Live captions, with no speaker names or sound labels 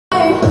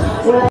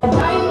Hello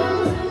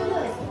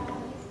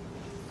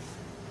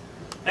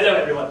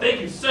everyone, thank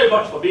you so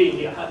much for being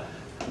here.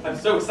 I'm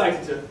so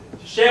excited to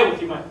share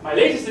with you my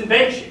latest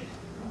invention.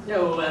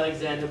 No,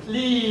 Alexander,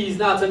 please,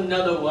 not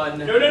another one.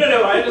 No,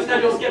 I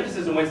understand your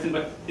skepticism, Winston,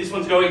 but this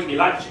one's going to be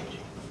life-changing.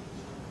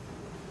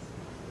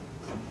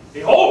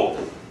 Behold!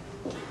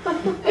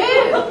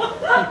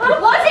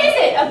 What is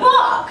it? A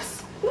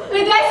box? But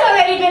that's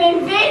already been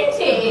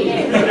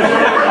invented.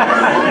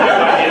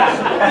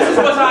 This is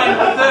what I'm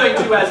referring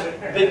to as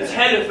the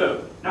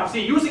telephone. Now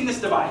see, using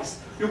this device,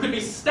 you could be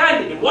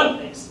standing in one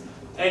place,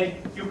 and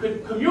you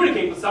could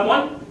communicate with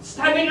someone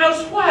standing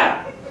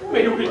elsewhere. I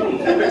mean, you could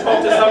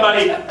talk to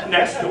somebody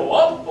next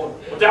door, or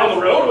down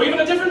the road, or even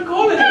a different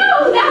colony.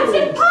 No, that's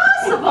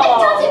impossible.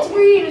 It doesn't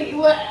really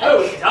work.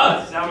 Oh, it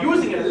does. Now,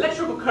 using an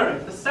electrical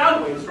current, the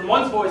sound waves from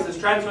one's voice is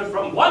transferred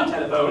from one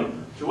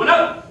telephone to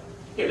another.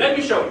 Here, let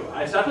me show you.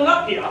 I set one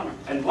up here,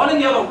 and one in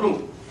the other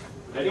room.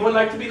 Would anyone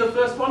like to be the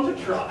first one to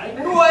try?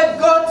 Oh, I've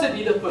got to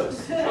be the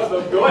first.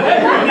 Go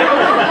ahead.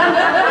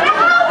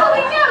 How will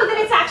we know that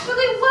it's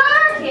actually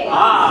working?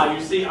 Ah, you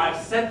see, I've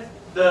set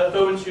the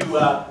phone to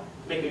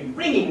make a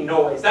ringing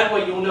noise. That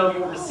way you'll know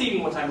you're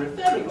receiving what I'm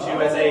referring to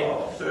as a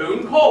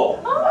phone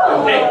call.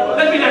 Oh. Okay,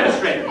 let me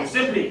demonstrate. You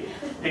simply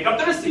pick up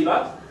the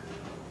receiver,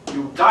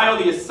 you dial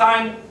the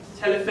assigned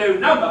telephone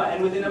number,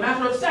 and within a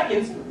matter of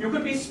seconds, you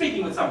could be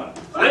speaking with someone.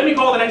 So let me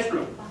call the next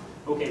room.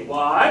 Okay,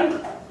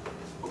 one.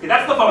 Okay,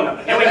 that's the phone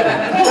number. Here we go.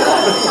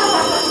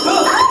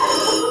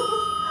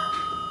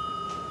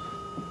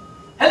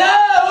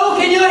 Hello,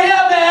 can you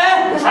hear me?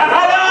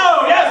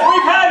 Hello, yes, we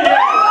can hear you.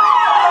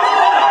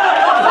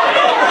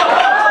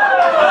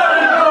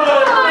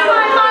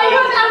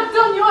 You've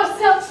outdone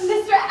yourself,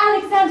 Mr.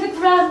 Alexander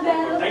Graham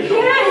Bell. Thank you.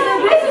 Yes,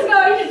 and this is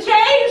going to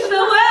change the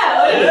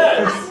world.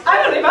 Yes.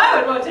 I believe I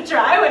would want to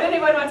try. Would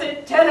anyone want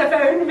to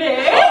telephone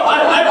me? Oh,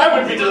 I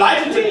would be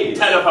delighted to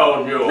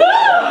telephone you.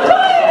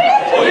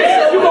 Oh,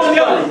 yes, you go in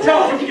the other room.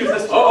 Tell us you can use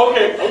this. Oh,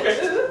 okay.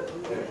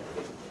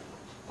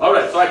 All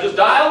right, so I just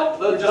dial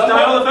the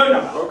phone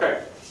number. Okay.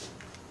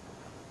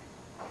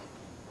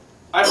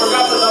 I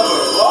forgot the number.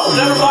 Well,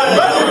 never mind.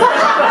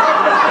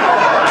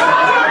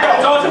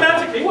 It's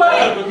automatically.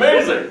 Wow,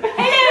 amazing.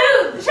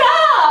 Hello,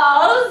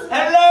 Charles.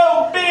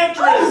 Hello,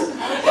 Beatrice.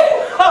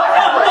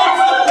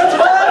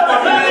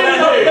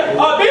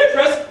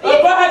 Beatrice, go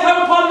ahead,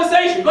 have a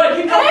conversation. Go ahead,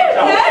 keep talking.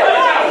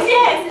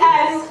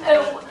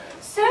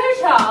 So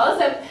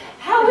Charles,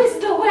 how is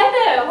the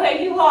weather where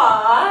you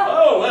are?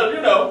 Oh, well,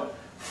 you know,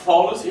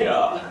 fall is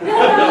here.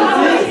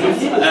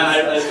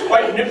 It's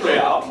quite nipply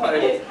out.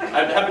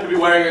 I happen to be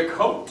wearing a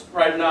coat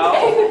right now.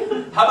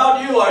 How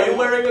about you? Are you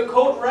wearing a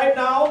coat right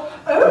now?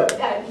 Oh,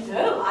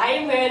 no,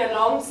 I'm wearing a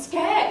long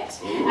skirt.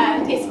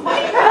 It's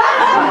quite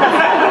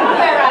cold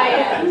where I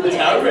am.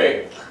 Tell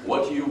me,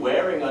 what are you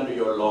wearing under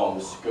your long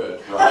skirt,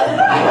 right?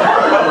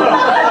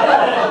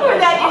 Well,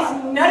 that is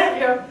none of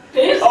your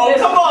business. Oh,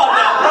 come on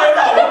now, right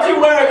now. What are you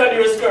wearing under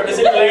your skirt? Is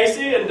it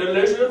lacy and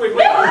delicious? Wait,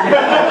 no,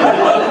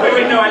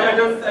 I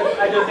don't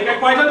think I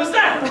quite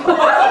understand.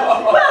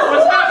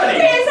 What's happening?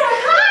 What is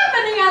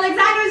happening,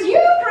 Alexander, is you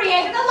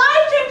created a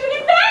life-changing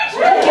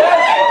invention.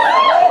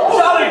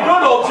 Jolly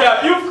good, old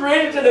chap. You've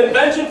created an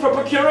invention for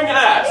procuring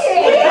ass.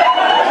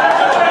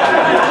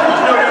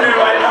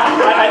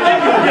 No, I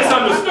think you've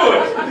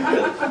misunderstood.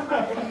 I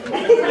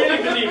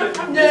really believe that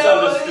you've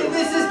misunderstood.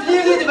 This is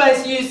clearly a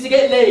device used to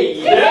get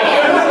laid.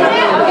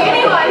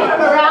 Anyone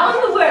from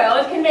around the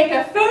world can make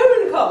a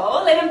phone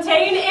call and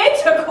obtain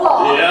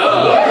intercourse.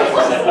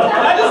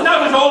 That is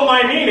not at all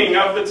my meaning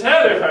of the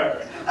telephone.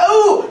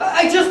 Oh,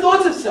 I just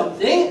thought of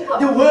something.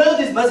 The world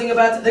is buzzing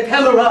about the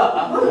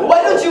camera.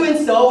 Why don't you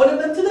install one of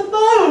them to the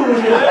phone?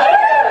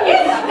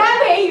 Yes,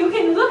 that way you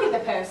can look at the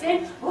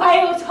person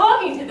while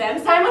talking to them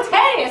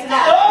simultaneously.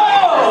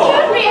 Oh!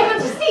 You'd be able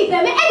to see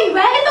them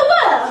anywhere in the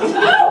world.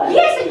 Oh,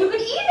 yes, and you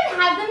could even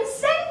have them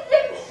send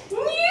them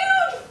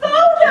nude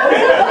photos.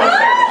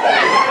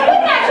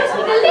 Wouldn't that just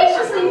be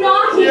deliciously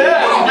naughty?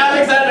 Yes,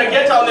 Alexander,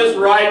 get on this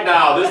right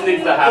now. This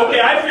needs to happen.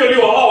 Okay, I feel you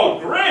are all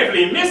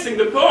gravely missing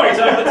the point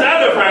of the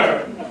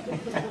telephone.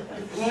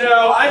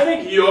 No, I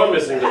think you're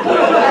missing the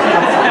point.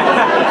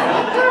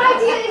 Your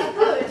idea is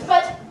good,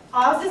 but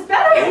ours is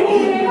better.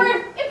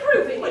 We're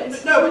improving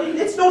it. No,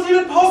 it's not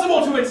even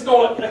possible to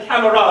install a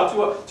camera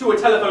to a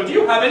telephone. Do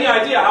you have any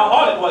idea how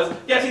hard it was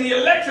getting the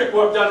electric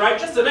work done right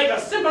just to make a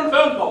simple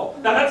phone call?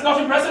 Now that's not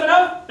impressive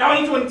enough? Now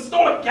I need to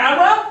install a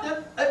camera?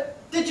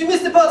 Did you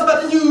miss the part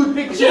about the nude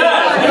picture? Yes,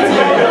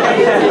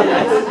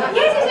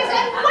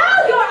 and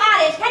while you're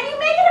at it, can you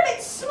make it a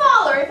bit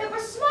smaller? If it were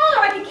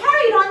smaller, I could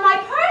carry it on my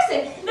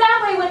person.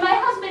 That way, when my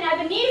husband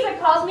Ebenezer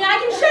calls me, I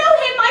can show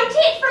him my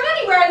tit from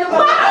anywhere in the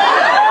world.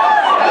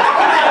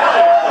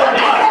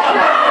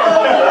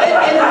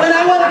 And when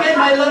I want to get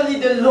my lovely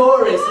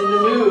Dolores in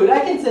the mood, I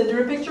can send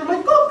her a picture of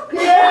my cook.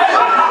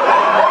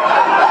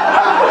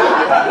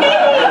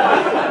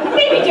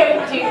 Maybe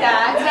don't do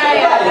that.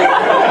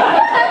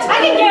 I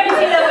can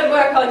guarantee that would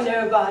work on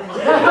nobody.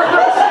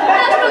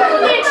 That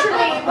would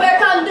literally work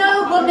on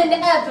no woman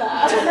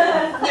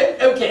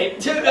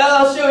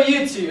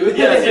you two.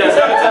 Yes,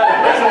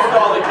 let's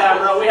install the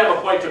camera. We have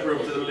a point to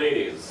prove to the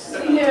ladies.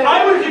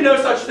 I would do no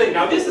such thing.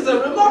 Now, this is a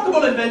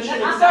remarkable invention,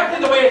 exactly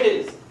the way it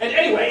is. And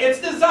anyway, it's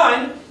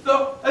designed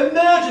for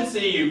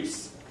emergency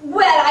use.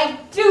 Well, I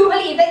do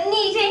believe that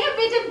needing a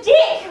bit of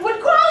dick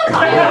would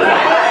qualify.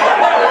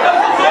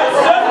 It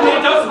certainly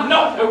does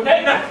not,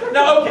 okay?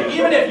 Now, okay,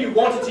 even if you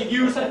wanted to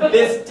use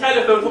this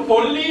telephone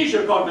for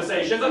leisure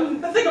conversations,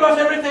 think about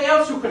everything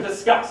else you could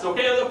discuss,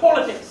 okay? The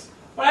politics,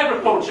 or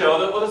agriculture,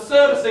 or the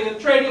servicing and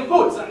trading of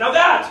goods. Now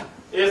that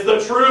is the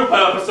true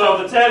purpose of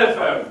the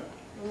telephone.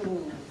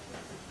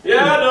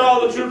 Yeah,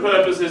 no, the true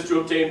purpose is to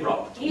obtain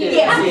profit.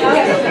 Yes.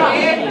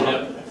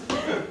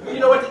 You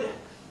know what?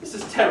 This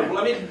is terrible.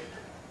 I mean,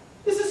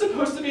 this is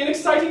supposed to be an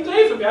exciting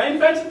day for me. I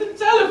invented the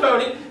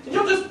telephone, and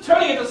you're just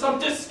turning it into some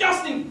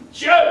disgusting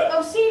joke.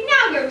 Oh, see,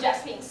 now you're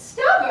just being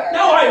stubborn.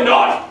 No, I'm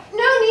not.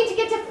 No need to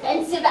get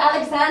defensive,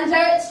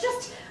 Alexander. It's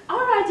just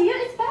our idea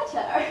is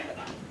better.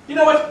 You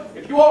know what?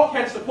 If you all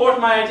can't support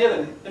my idea,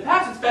 then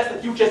perhaps it's best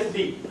that you just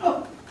leave.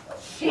 Oh,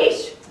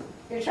 sheesh.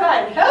 You're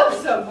trying to help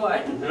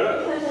someone.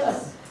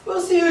 Yes. We'll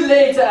see you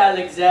later,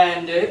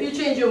 Alexander. If you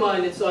change your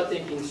mind and start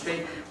thinking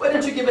straight, why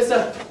don't you give us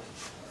a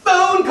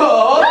phone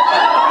call?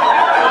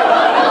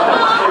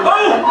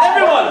 Oh,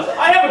 everyone,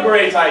 I have a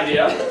great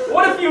idea.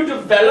 What if you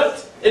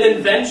developed an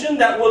invention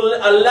that will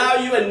allow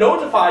you and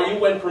notify you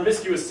when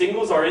promiscuous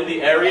singles are in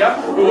the area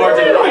who are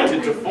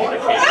delighted to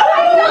fornicate?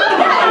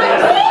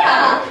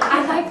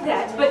 I like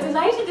that, but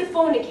delighted to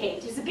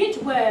fornicate is a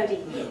bit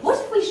wordy. What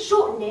if we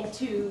shorten it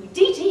to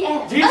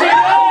DTF?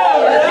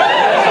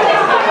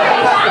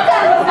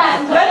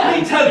 Let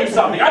me tell you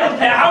something. I don't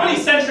care how many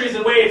centuries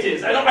away it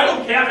is. I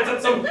don't care if it's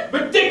at some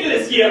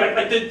ridiculous year,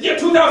 like the year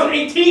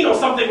 2018 or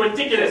something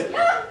ridiculous.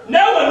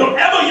 No one will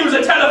ever use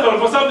a telephone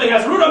for something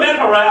as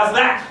rudimentary as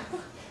that.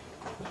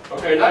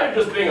 Okay, now you're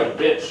just being a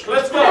bitch.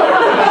 Let's go.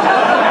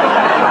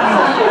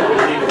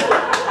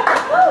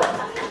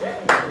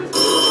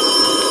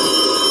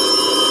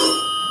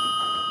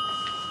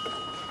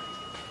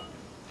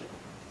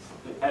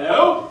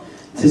 Hello?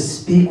 To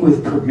speak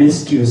with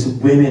promiscuous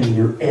women in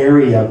your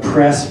area,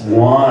 press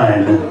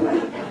 1.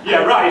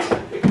 Yeah, right.